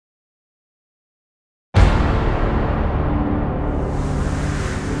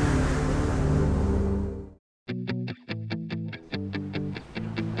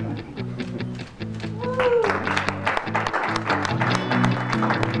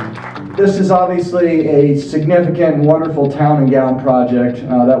This is obviously a significant and wonderful town and gown project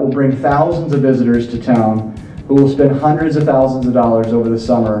that will bring thousands of visitors to town who will spend hundreds of thousands of dollars over the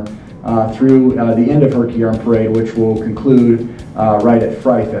summer through the end of Herky Yarn Parade, which will conclude right at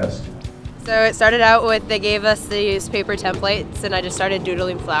Fry Fest. So it started out with, they gave us these paper templates and I just started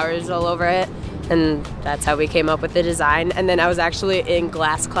doodling flowers all over it, and that's how we came up with the design. And then I was actually in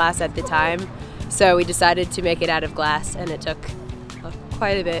glass class at the time, so we decided to make it out of glass, and it took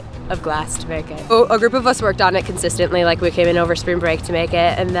quite a bit of glass to make it. A group of us worked on it consistently, like we came in over spring break to make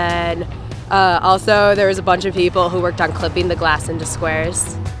it, and then also there was a bunch of people who worked on clipping the glass into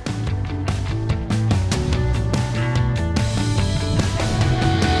squares.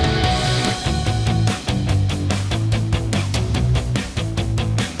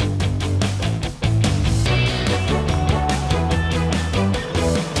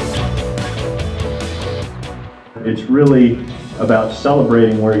 It's really about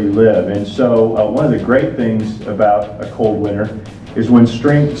celebrating where you live, and so one of the great things about a cold winter is when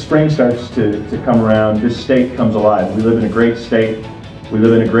spring starts to come around, this state comes alive. We live in a great state, we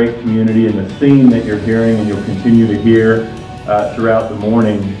live in a great community, and the theme that you're hearing and you'll continue to hear throughout the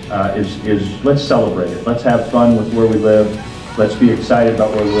morning is let's celebrate it. Let's have fun with where we live. Let's be excited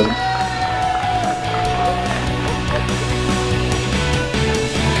about where we live.